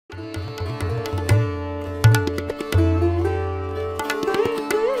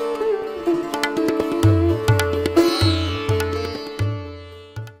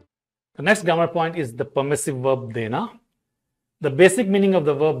The next grammar point is the permissive verb dena. The basic meaning of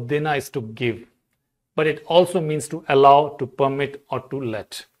the verb dena is to give, but it also means to allow, to permit, or to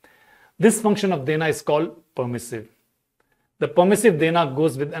let. This function of dena is called permissive. The permissive dena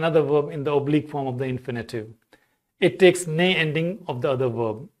goes with another verb in the oblique form of the infinitive. It takes ne ending of the other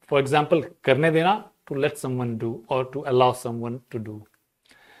verb. For example, karne dena, to let someone do or to allow someone to do.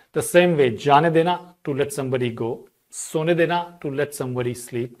 The same way, jaane dena, to let somebody go, sone dena, to let somebody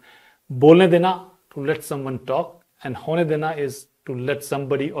sleep, bolne dena, to let someone talk, and hone dena is to let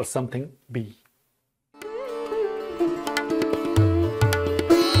somebody or something be.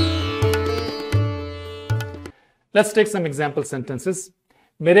 Let's take some example sentences.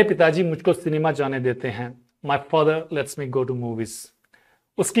 मेरे पिताजी मुझको cinema जाने देते हैं. My father lets me go to movies.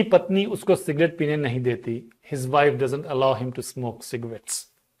 उसकी पत्नी उसको cigarette पीने नहीं देती. His wife doesn't allow him to smoke cigarettes.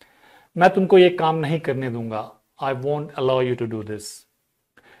 मैं तुमको ये काम नहीं करने दूंगा. I won't allow you to do this.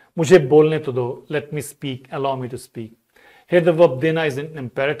 मुझे बोलने तो दो. Let me speak. Allow me to speak. Here the verb देना is in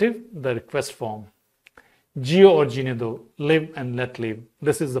imperative, the request form. जियो और जीने दो. Live and let live.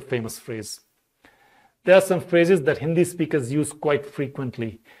 This is the famous phrase. There are some phrases that Hindi speakers use quite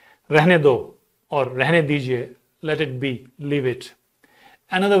frequently. रहने दो or रहने दीजिए. Let it be. Leave it.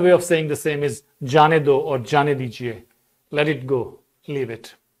 Another way of saying the same is जाने दो or जाने दीजिए. Let it go. Leave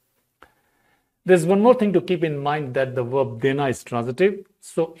it. There's one more thing to keep in mind, that the verb dena is transitive.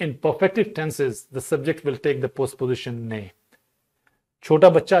 So in perfective tenses, the subject will take the postposition ne. छोटा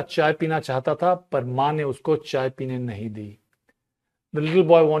बच्चा चाय पीना चाहता था पर माँ ने उसको चाय पीने नहीं दी. The little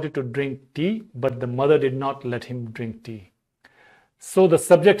boy wanted to drink tea, but the mother did not let him drink tea. So the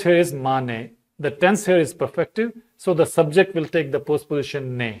subject here is mane. The tense here is perfective, so the subject will take the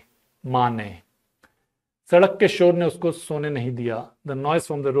postposition ne, mane. सड़क के शोर ने उसको सोने नहीं दिया. The noise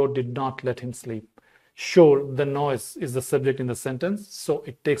from the road did not let him sleep. Shor, the noise, is the subject in the sentence, so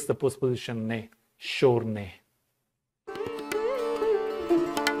it takes the postposition ne, shor ne.